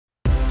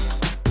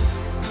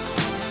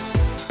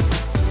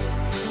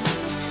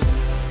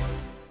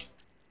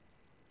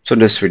So in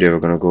this video, we're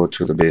going to go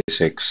through the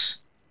basics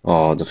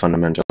or the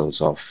fundamentals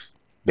of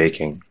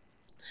baking.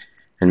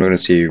 And we're going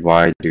to see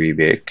why do we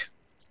bake.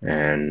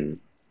 And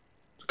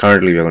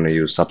currently, we're going to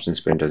use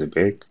Substance Painter to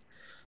bake.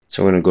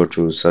 So we're going to go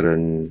through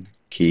certain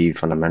key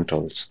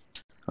fundamentals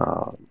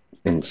uh,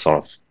 in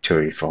sort of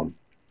theory form.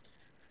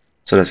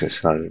 So let's get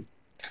started.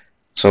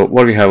 So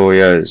what we have over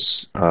here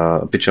is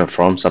a picture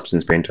from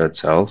Substance Painter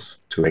itself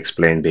to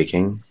explain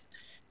baking.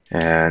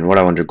 And what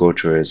I want to go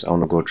through is I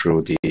want to go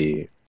through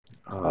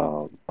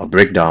a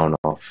breakdown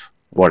of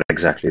what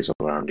exactly is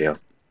around here.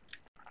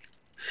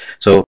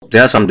 So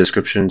there are some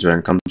descriptions when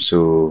it comes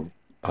to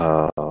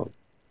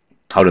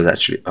how does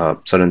actually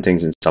certain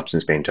things in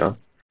Substance Painter.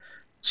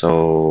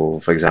 So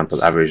for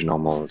example, average,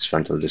 normal,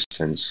 frontal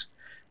distance.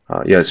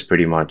 Yeah, it's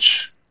pretty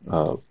much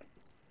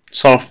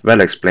sort of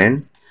well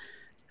explained,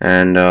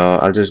 and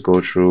I'll just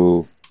go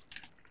through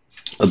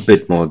a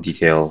bit more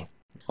detail,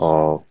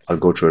 or I'll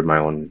go through it my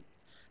own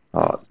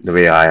the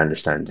way I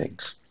understand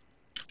things.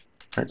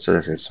 Right, so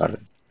let's get started.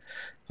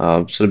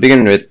 So to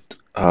begin with,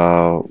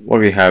 what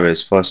we have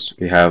is first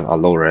we have a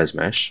low-res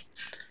mesh.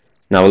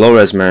 Now, a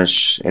low-res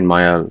mesh in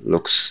Maya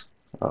looks,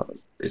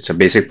 it's a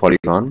basic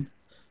polygon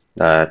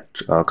that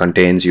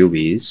contains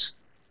UVs,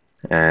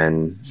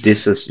 and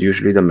this is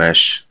usually the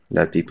mesh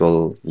that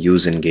people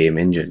use in game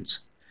engines,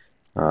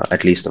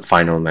 at least the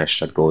final mesh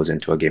that goes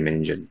into a game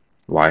engine.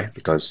 Why?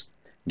 Because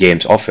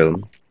games or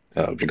film,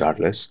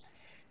 regardless,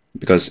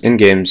 because in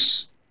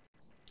games,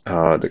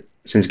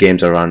 since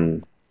games are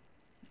run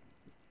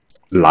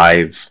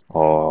live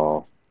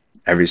or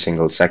every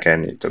single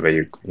second, the way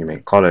you may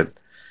call it,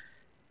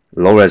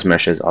 low-res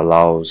meshes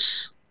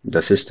allows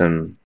the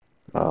system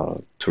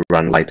to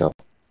run lighter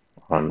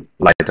on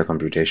lighter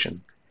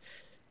computation.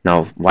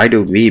 Now, why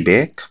do we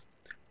bake?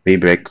 We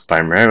bake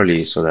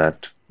primarily so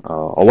that,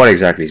 or what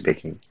exactly is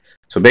baking?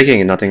 So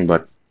baking is nothing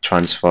but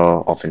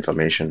transfer of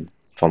information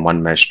from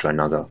one mesh to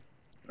another,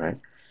 right?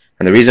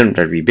 And the reason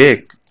that we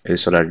bake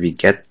is so that we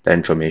get the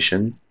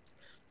information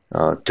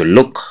to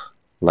look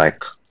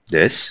like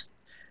this.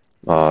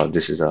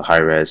 This is a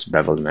high-res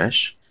beveled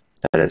mesh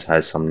that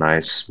has some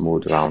nice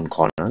smooth round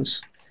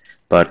corners,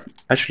 but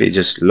actually it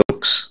just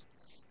looks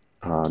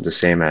the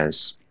same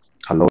as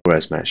a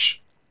low-res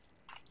mesh.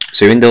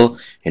 So even though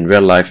in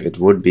real life it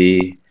would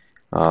be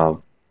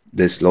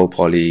this low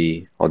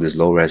poly or this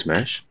low-res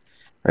mesh,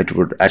 it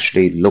would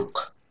actually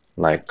look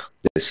like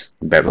this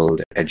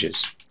beveled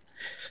edges.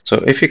 So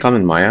if we come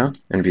in Maya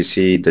and we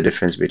see the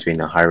difference between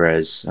a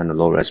high-res and a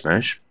low-res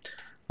mesh,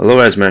 a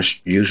low-res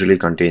mesh usually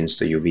contains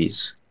the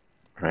UVs,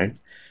 right?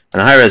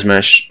 And a high-res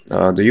mesh,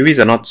 the UVs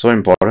are not so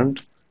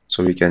important,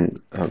 so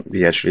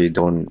we actually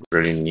don't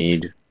really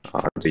need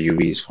the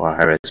UVs for a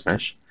high-res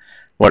mesh.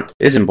 What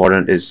is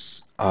important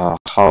is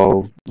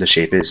how the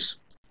shape is,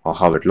 or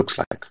how it looks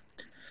like.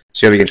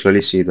 So here we can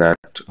clearly see that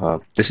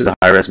this is a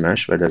high-res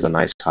mesh where there's a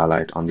nice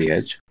highlight on the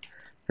edge.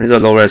 And this is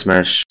a low-res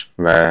mesh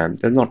where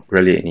there's not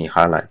really any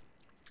highlight.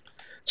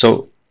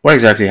 So what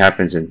exactly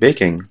happens in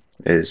baking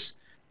is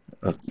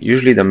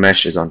usually the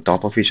mesh is on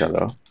top of each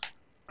other.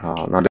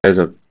 Now there's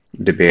a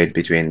debate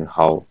between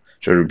how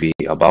should it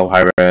be above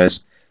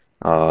high-res,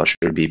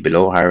 should it be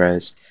below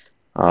high-res.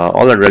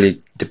 All that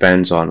really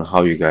depends on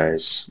how you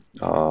guys,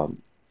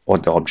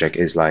 what the object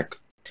is like.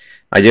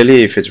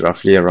 Ideally, if it's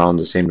roughly around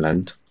the same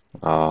length,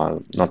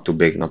 not too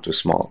big, not too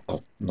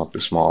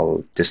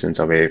small distance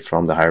away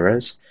from the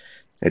high-res,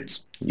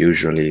 it's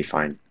usually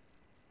fine.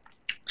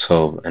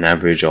 So an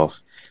average,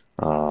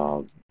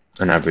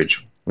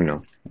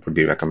 would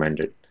be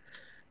recommended.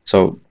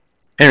 So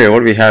anyway,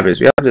 what we have is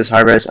we have this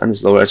high-res and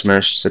this low-res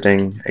mesh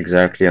sitting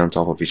exactly on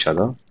top of each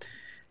other.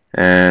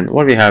 And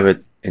what we have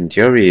it in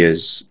theory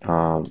is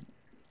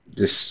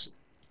this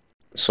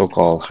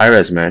so-called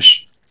high-res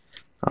mesh.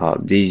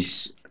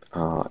 These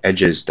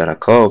edges that are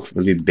curved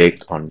will be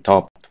baked on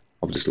top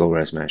of this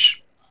low-res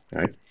mesh,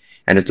 right?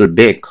 And it will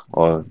bake,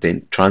 or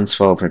the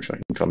transfer of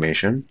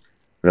information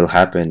will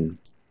happen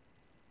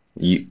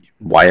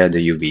via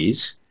the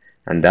UVs,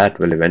 and that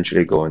will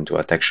eventually go into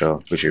a texture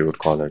which we would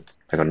call it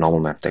like a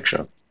normal map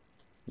texture.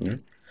 Okay?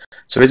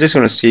 So we're just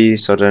going to see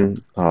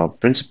certain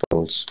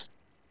principles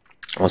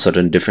or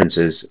certain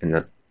differences in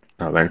the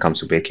when it comes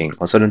to baking,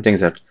 or certain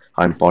things that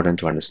are important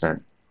to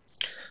understand.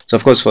 So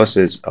of course, first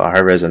is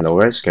high-res and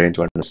low-res, getting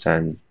to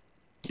understand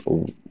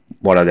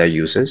what are their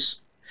uses.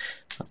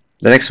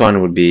 The next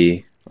one would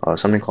be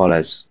something called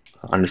as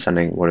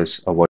understanding what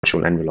is a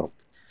virtual envelope,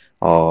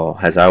 or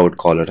as I would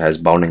call it, as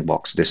bounding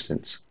box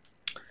distance.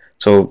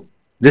 So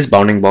this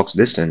bounding box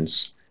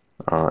distance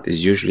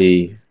is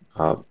usually,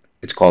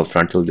 it's called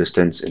frontal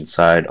distance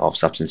inside of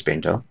Substance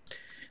Painter.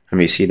 And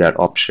we see that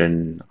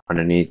option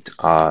underneath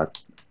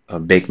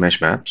bake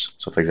mesh maps.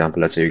 So for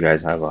example, let's say you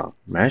guys have a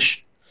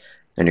mesh,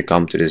 and you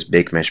come to this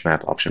bake mesh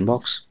map option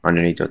box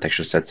underneath your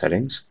texture set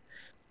settings.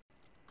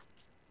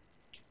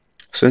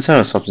 So inside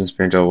of Substance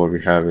Painter, what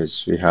we have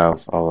is we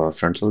have our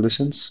frontal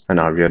distance and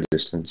our rear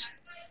distance.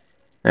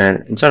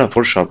 And inside of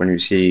Photoshop, when you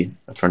see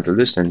a frontal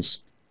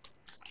distance,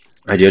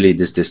 ideally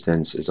this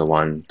distance is the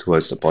one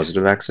towards the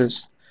positive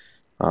axis.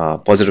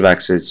 Positive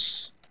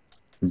axis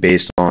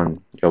based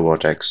on your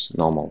vertex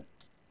normal,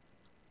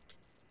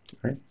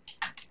 right?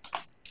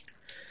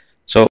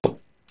 So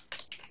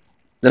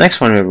the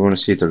next one we're going to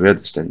see is the real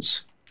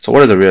distance. So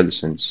what is the real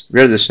distance?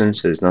 Real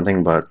distance is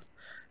nothing but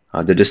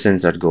the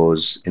distance that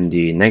goes in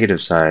the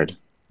negative side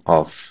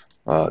of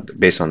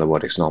based on the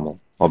vertex normal,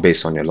 or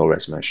based on your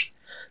low-res mesh.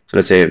 So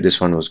let's say if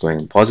this one was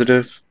going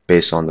positive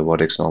based on the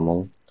vertex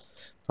normal,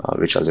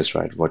 which I'll just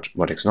write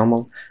vertex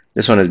normal.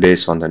 This one is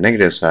based on the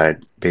negative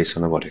side based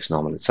on the vertex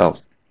normal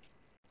itself,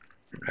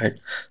 right?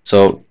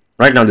 So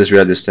right now this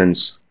real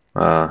distance,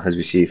 as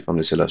we see from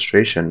this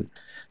illustration,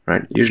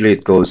 right, usually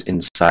it goes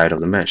inside of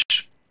the mesh,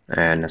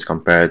 and as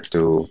compared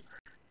to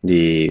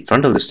the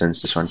frontal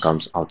distance, this one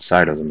comes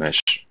outside of the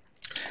mesh.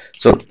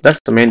 So that's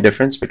the main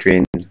difference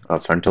between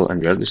frontal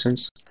and real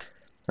distance.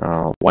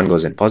 One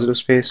goes in positive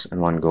space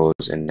and one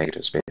goes in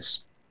negative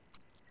space.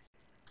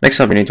 Next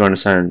up, we need to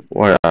understand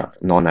what are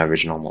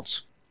non-average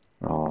normals.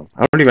 I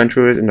already went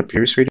through it in the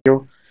previous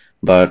video,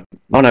 but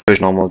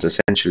non-average normals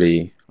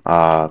essentially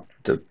are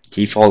the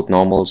default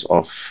normals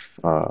of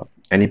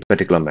any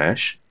particular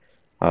mesh,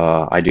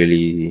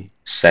 ideally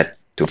set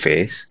to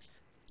face,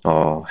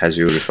 or as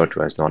we refer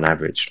to as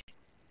non-average.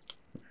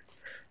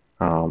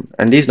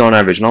 And these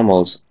non-average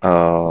normals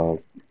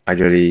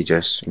ideally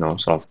just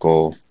sort of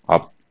go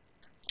up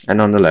and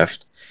on the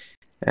left,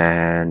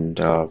 and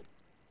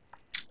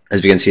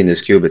as we can see in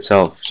this cube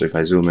itself, so if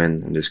I zoom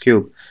in this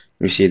cube,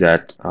 we see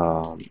that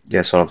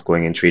they're sort of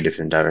going in three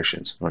different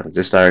directions. One is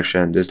this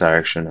direction, and this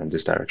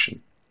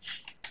direction.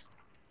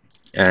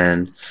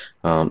 And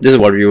this is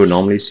what we would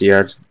normally see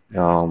as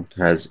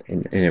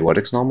in a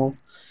vertex normal,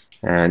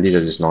 and these are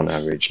just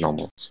non-average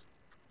normals.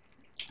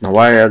 Now,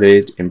 why are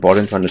they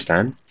important to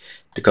understand?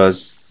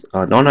 Because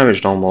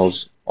non-average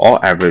normals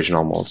or average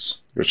normals,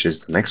 which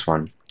is the next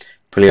one,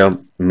 play a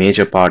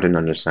major part in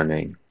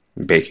understanding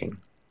baking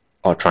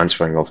or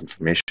transferring of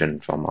information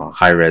from a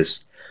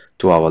high-res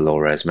to our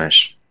low-res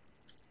mesh.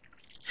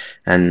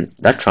 And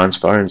that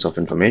transference of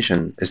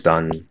information is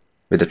done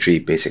with the three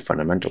basic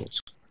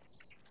fundamentals,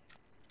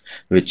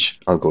 which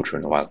I'll go through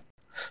in a while.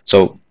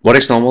 So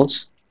vertex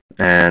normals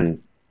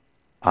and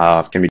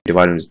can be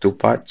divided into two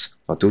parts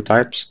or two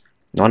types: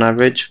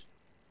 non-average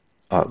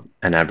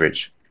and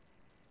average.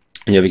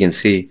 And here we can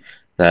see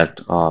that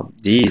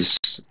these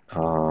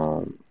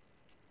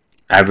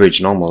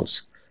average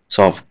normals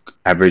sort of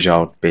average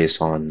out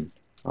based on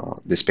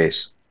this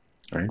space,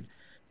 right?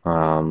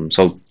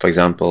 So for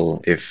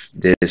example, if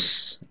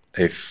this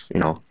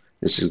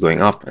is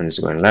going up and this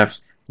is going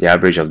left, the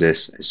average of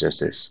this is just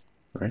this,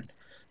 right?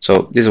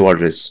 So this is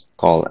what is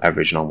called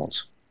average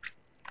normals,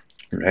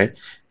 right?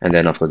 And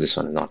then of course this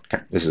one is not,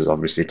 this is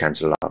obviously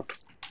cancelled out.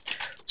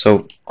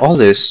 So all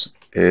this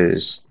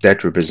is there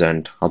to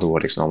represent how the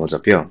vertex normals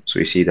appear. So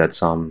you see that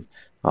some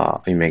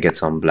you may get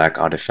some black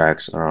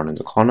artifacts around in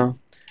the corner,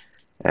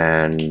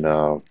 and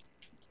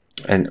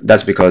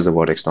that's because the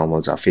vertex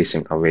normals are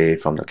facing away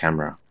from the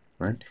camera,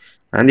 right?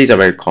 And these are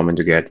very common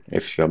to get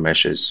if your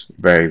mesh is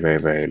very, very,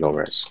 very low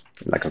res,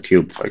 like a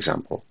cube, for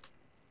example.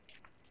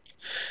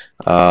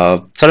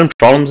 Certain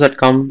problems that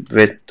come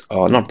with,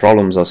 not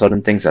problems, or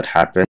certain things that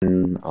happen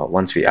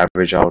once we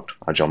average out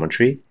our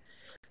geometry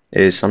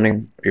is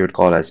something we would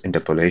call as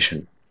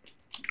interpolation.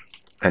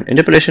 And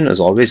interpolation is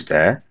always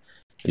there.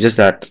 It's just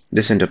that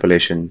this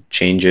interpolation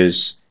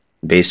changes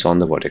based on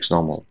the vertex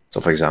normal.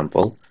 So for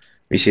example,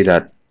 we see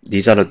that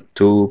these are the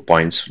 2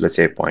 points, let's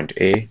say point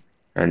A,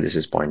 and this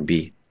is point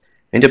B.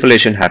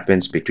 Interpolation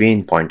happens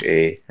between point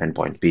A and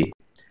point B.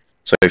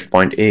 So if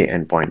point A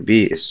and point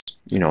B is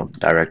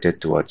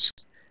directed towards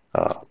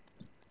a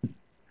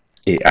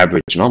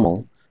average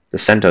normal, the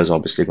center is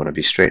obviously going to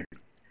be straight.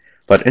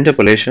 But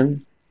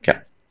interpolation,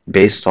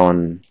 based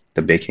on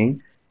the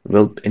baking,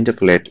 will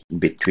interpolate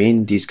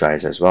between these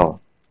guys as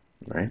well,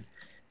 right?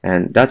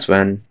 And that's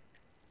when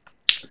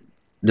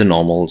the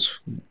normals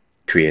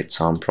create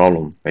some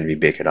problem when we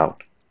bake it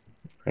out,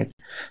 right?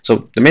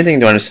 So the main thing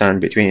to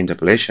understand between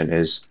interpolation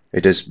is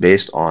it is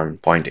based on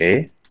point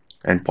A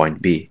and point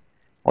B,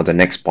 or the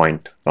next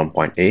point from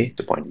point A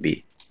to point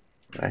B,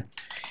 right?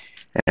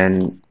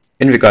 And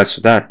in regards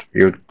to that,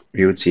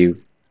 we would see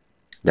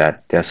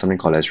that there's something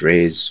called as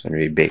rays when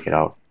we bake it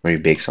out, when we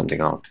bake something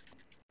out.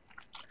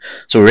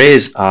 So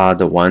rays are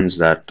the ones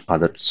that are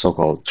the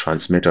so-called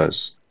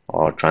transmitters,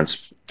 or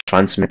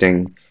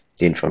transmitting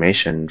the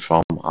information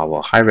from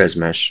our high-res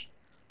mesh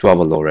to our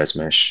low-res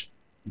mesh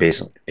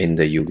based in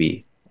the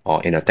UV,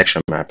 or in a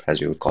texture map,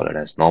 as we would call it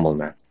as normal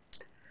map.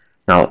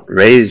 Now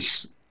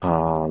rays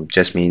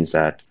just means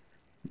that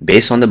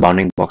based on the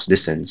bounding box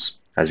distance,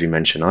 as we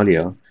mentioned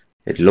earlier,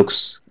 it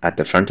looks at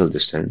the frontal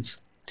distance,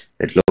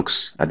 it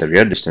looks at the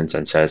rear distance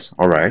and says,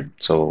 all right,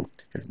 so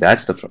if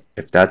that's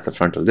the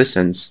frontal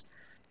distance,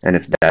 and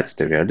if that's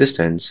the rear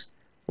distance,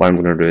 what I'm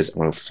going to do is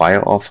I'm going to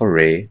fire off a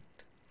ray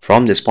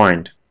from this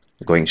point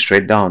going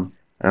straight down,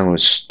 and I'm going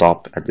to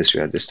stop at this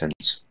rear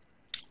distance,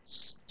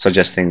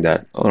 suggesting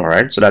that, all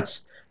right, so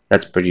that's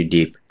pretty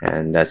deep,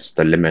 and that's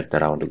the limit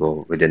that I want to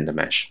go within the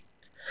mesh.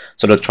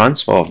 So the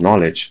transfer of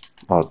knowledge,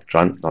 or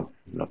not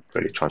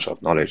really transfer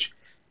of knowledge,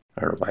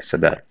 I don't know why I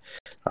said that.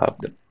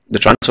 The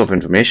transfer of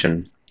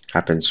information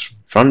happens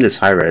from this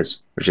high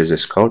res, which is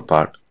this curved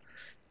part.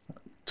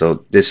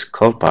 So this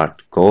curved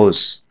part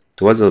goes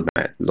towards the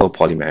low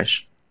poly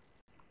mesh,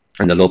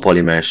 and the low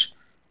poly mesh,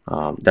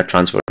 that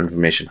transfer of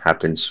information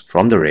happens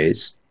from the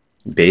rays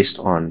based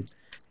on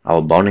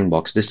our bounding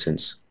box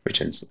distance,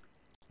 which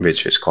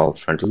is called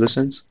frontal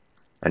distance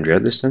and rear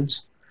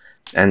distance.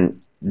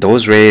 And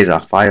those rays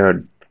are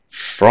fired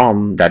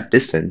from that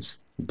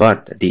distance,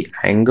 but the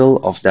angle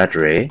of that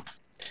ray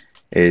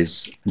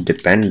is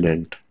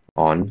dependent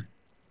on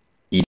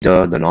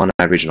either the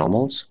non-average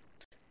normals,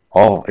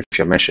 or if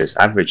your mesh is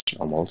average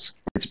normals,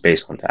 it's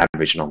based on the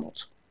average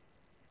normals,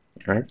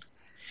 right?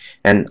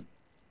 And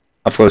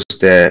of course,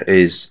 there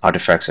is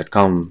artifacts that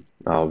come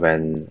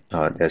when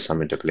there's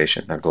some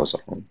interpolation that goes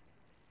along,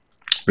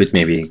 which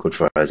may be good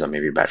for us or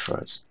maybe bad for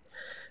us.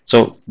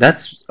 So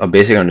that's a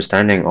basic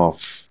understanding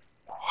of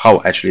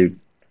how actually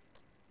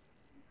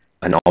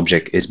an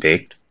object is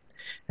baked.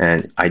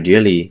 And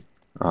ideally,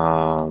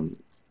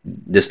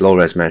 this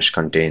low-res mesh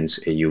contains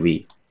a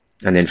UV,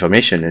 and the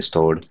information is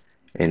stored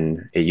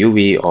in a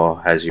UV,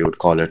 or as you would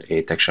call it,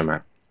 a texture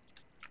map.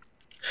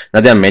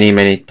 Now, there are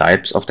many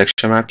types of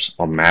texture maps,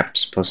 or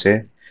maps per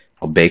se,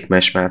 or bake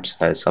mesh maps,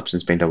 as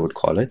Substance Painter would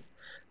call it.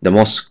 The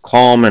most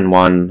common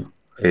one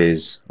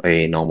is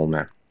a normal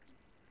map,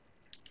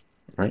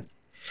 right?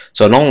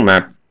 So a normal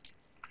map,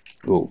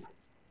 ooh,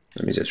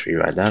 let me just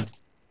rewrite that.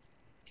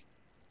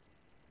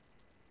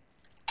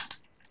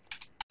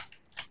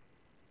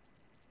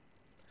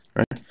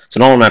 Right? So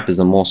normal map is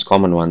the most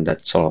common one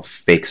that sort of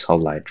fakes how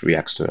light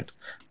reacts to it.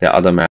 There are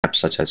other maps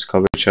such as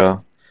curvature,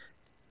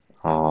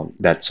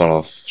 that sort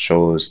of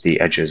shows the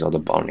edges or the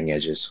bounding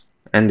edges,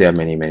 and there are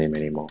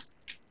many more.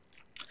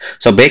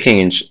 So baking,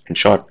 in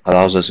short,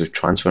 allows us to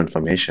transfer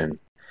information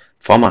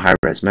from a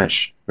high-res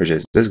mesh, which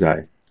is this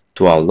guy,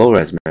 to our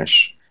low-res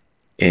mesh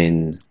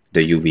in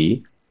the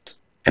UV,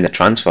 and the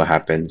transfer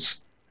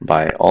happens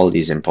by all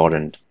these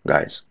important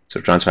guys. So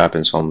transfer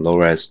happens from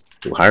low-res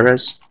to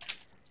high-res,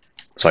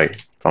 sorry,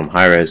 from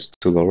high-res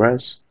to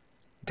low-res.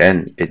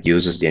 Then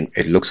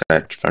it looks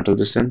at frontal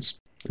distance,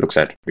 looks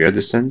at rear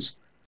distance.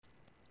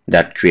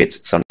 That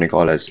creates something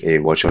called as a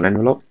virtual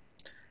envelope.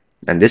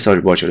 And this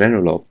virtual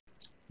envelope,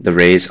 the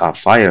rays are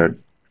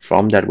fired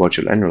from that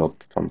virtual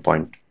envelope from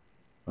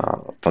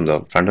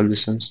the frontal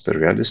distance to the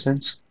rear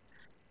distance.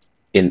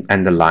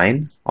 And the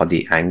line or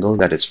the angle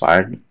that is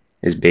fired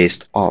is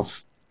based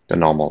off the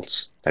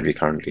normals that we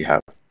currently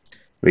have,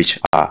 which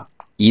are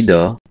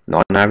either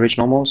non-average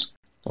normals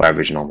or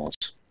average normals.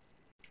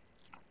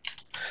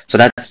 So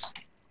that's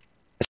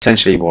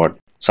essentially what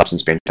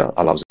Substance Painter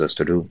allows us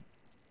to do.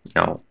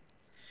 Now,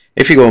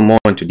 if you go more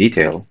into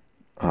detail,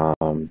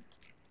 for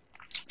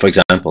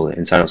example,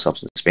 inside of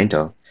Substance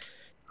Painter,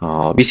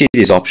 we see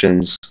these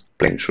options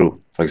playing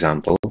true. For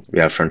example, we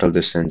have frontal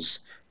distance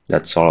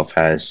that sort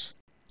of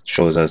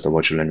shows us the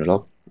virtual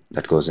envelope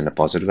that goes in the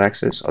positive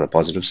axis or the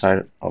positive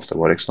side of the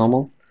vertex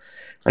normal.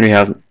 And we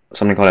have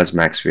something called as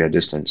max rear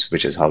distance,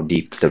 which is how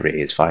deep the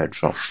ray is fired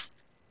from.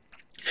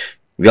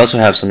 We also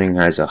have something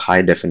as a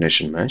high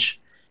definition mesh,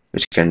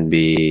 which can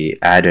be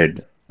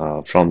added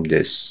from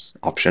this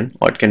option,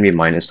 or it can be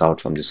minused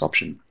out from this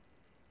option.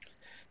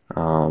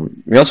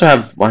 We also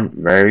have one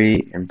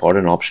very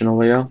important option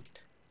over here,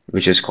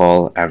 which is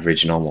called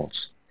average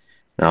normals.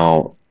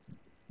 Now,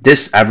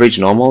 this average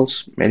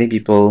normals, many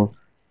people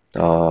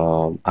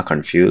are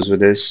confused with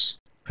this,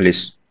 at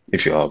least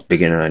if you're a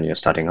beginner and you're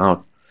starting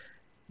out.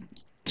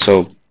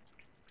 So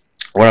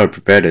what I've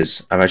prepared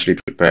is, I've actually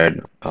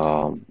prepared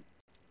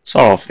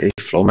sort of a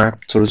flow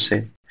map, so to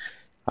say,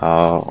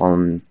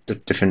 on the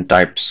different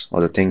types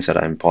or the things that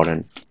are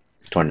important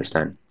to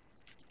understand.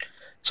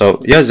 So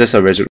here's just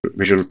a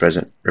visual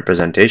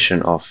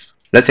representation of,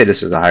 let's say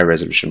this is a high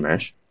resolution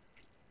mesh.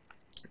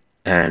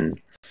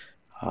 And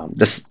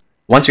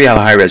once we have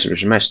a high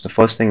resolution mesh, the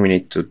first thing we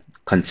need to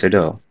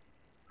consider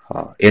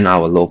in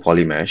our low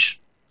poly mesh,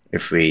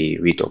 if we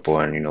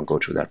retopo and go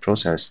through that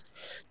process,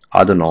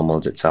 are the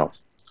normals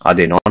itself. Are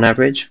they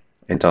non-average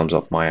in terms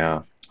of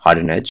my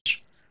hardened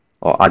edge,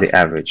 or are they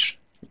average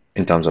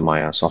in terms of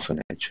my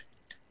softened edge?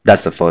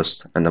 That's the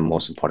first and the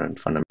most important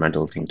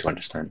fundamental thing to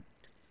understand.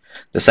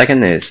 The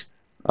second is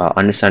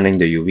understanding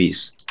the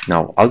UVs.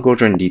 Now, I'll go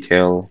through in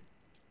detail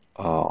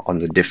on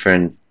the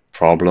different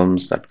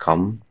problems that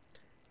come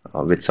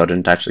with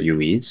certain types of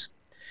UVs,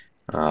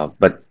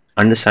 but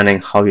understanding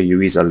how your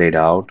UVs are laid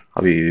out,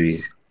 how your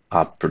UVs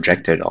are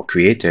projected or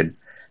created,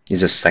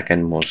 is the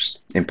second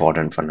most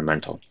important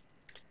fundamental.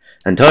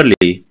 And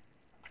thirdly,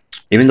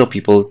 even though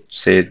people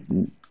say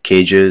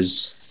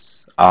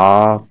cages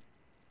are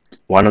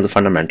one of the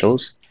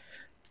fundamentals,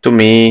 to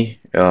me,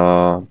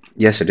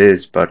 yes, it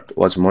is, but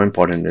what's more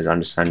important is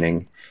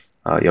understanding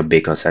your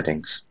baker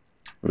settings,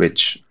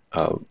 which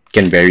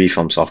can vary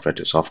from software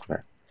to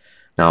software.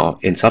 Now,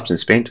 in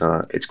Substance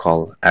Painter, it's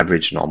called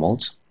average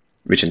normals,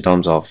 which in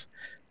terms of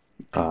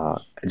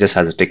it just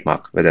has a tick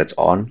mark, whether it's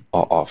on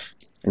or off.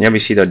 And here we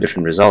see the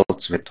different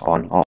results with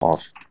on or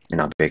off in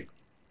our bake.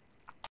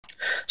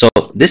 So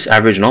this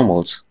average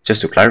normals,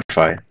 just to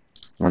clarify,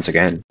 once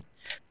again,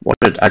 what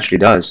it actually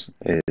does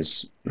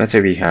is, let's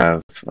say we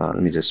have,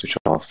 let me just switch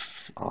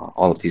off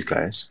all of these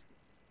guys,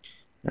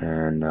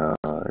 and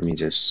let me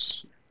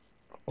just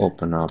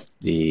open up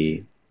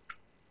the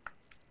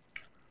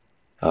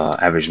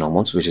average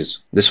normals, which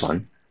is this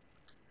one,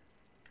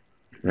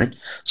 right?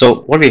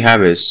 So what we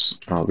have is,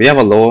 we have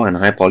a low and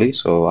high poly.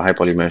 So a high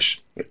poly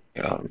mesh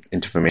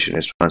information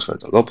is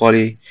transferred to low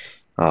poly.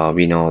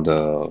 We know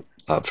the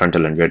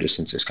frontal and rear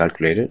distance is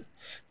calculated,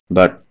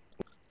 but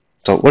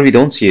so what we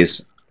don't see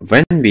is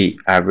when we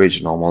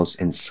average normals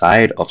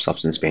inside of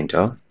Substance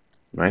Painter,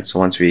 right? So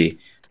once we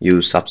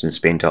use Substance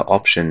Painter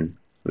option,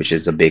 which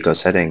is the Baker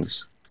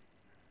settings,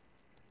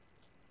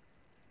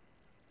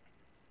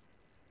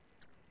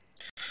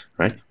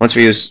 right? Once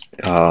we use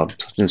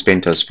Substance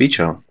Painter's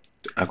feature,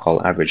 I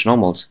call average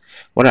normals,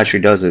 what it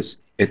actually does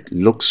is it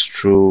looks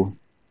through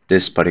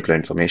this particular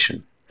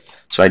information.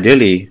 So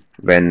ideally,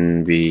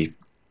 when we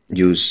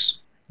use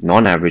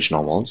non-average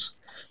normals,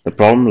 the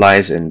problem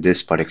lies in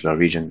this particular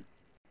region.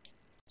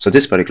 So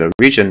this particular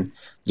region,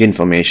 the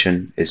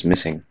information is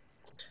missing.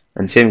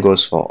 And same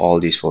goes for all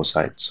these four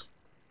sides.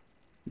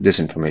 This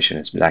information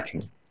is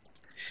lacking.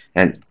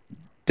 And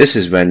this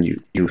is when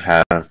you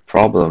have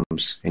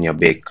problems in your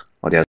bake,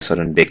 or there are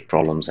certain bake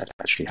problems that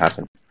actually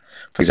happen.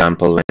 For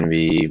example, when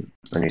we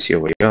see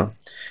over here,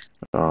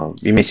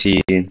 we may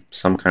see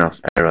some kind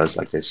of errors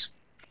like this,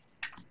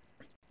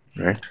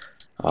 right?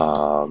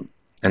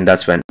 And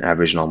that's when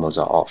average normals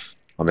are off,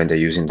 or when they're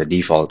using the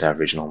default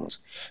average normals.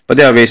 But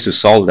there are ways to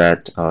solve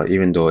that,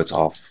 even though it's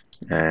off,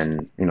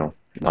 and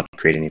not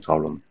create any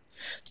problem.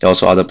 There are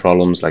also other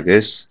problems like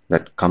this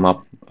that come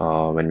up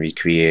when we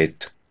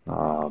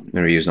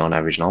use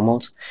non-average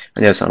normals,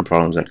 and there are some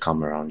problems that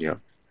come around here.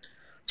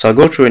 So I'll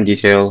go through in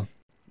detail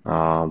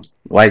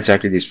why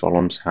exactly these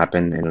problems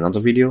happen in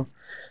another video.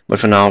 But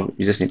for now,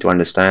 you just need to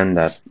understand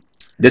that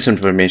this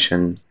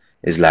information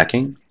is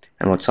lacking,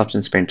 and what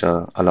Substance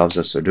Painter allows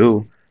us to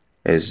do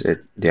is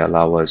they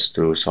allow us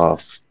to sort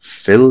of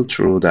fill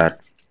through that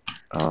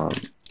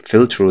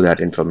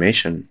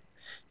information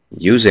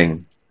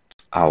using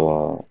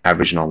our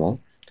average normal.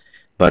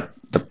 But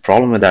the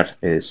problem with that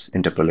is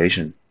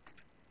interpolation,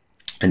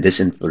 and this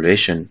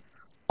interpolation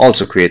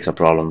also creates a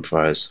problem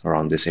for us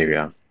around this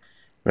area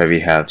where we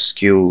have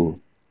skew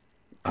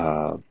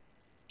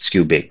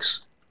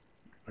bakes,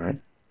 right?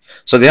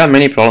 So there are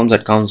many problems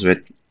that comes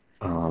with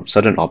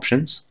certain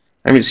options,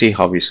 and we'll see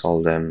how we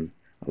solve them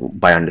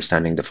by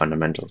understanding the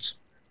fundamentals.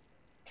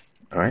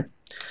 All right,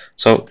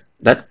 so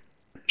that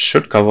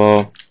should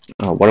cover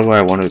whatever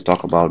I wanted to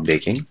talk about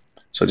baking.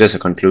 So just a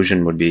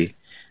conclusion would be,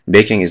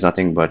 baking is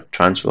nothing but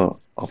transfer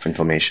of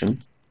information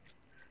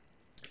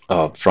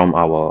from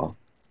our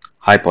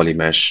high poly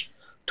mesh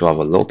to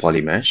our low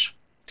poly mesh,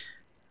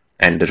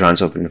 and the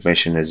transfer of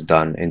information is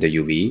done in the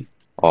UV,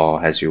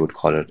 or as you would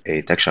call it,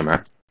 a texture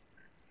map.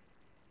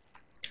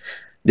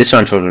 This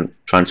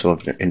transfer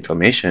of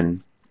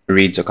information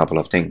reads a couple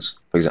of things.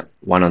 For example,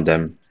 one of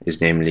them is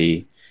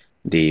namely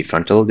the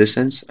frontal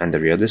distance and the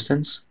rear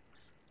distance,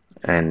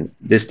 and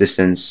this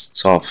distance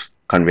sort of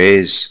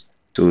conveys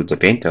to the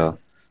painter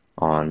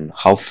on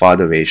how far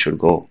the ray should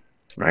go,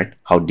 right?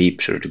 How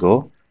deep should it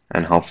go,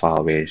 and how far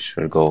away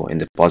should it go in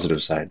the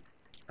positive side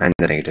and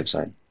the negative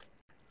side,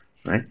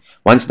 right?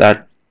 Once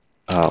that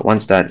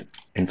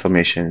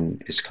information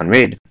is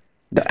conveyed,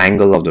 the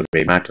angle of the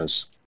ray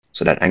matters.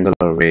 So that angle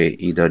of ray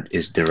either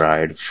is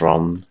derived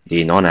from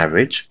the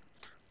non-average.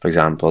 For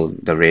example,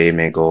 the ray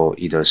may go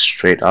either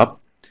straight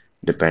up,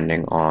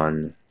 depending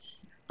on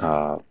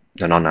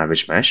the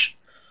non-average mesh,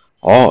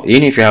 or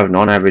even if you have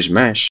non-average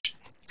mesh,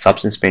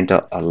 Substance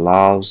Painter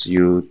allows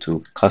you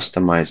to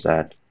customize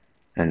that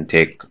and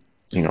take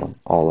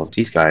all of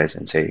these guys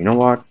and say, you know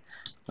what,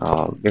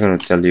 we're going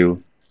to tell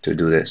you to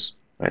do this,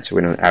 right? So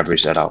we're going to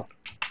average that out,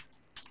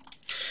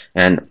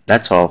 and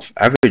that sort of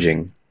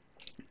averaging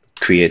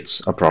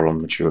creates a problem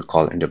which we would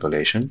call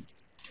interpolation.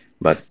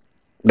 But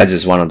that's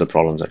just one of the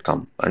problems that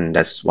come, and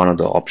that's one of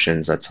the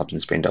options that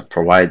Substance Painter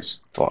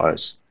provides for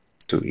us,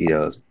 to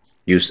either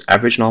use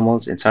average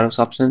normals inside of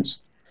Substance,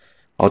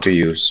 or to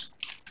use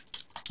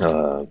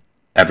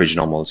average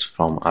normals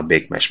from our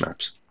bake mesh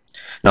maps.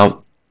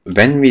 Now,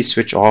 when we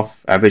switch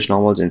off average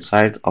normals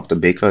inside of the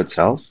Baker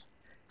itself,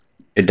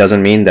 it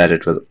doesn't mean that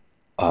it will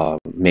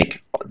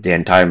make the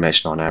entire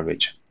mesh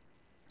non-average.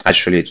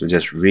 Actually, it will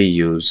just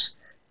reuse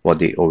what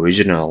the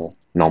original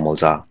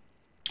normals are,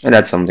 and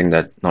that's something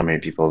that not many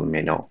people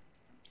may know.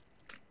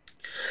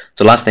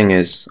 So last thing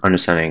is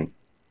understanding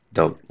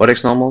the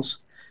vertex normals,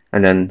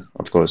 and then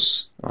of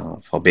course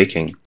for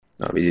baking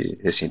we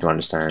just need to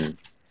understand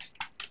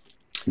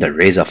that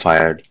rays are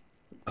fired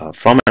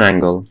from an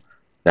angle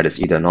that is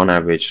either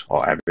non-average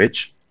or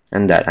average,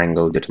 and that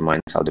angle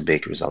determines how the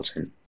bake results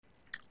in,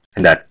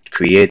 and that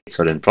creates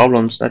certain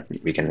problems that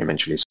we can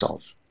eventually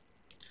solve.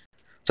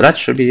 So that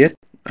should be it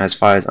as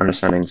far as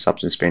understanding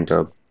Substance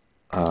Painter,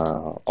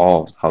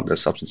 or how the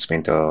Substance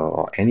Painter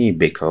or any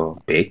baker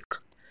bake,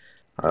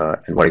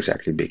 and what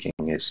exactly baking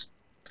is,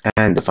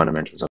 and the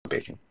fundamentals of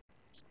baking.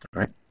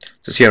 All right.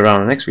 So see you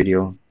around in the next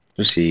video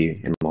to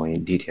see in more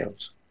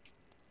details.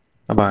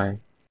 Bye bye.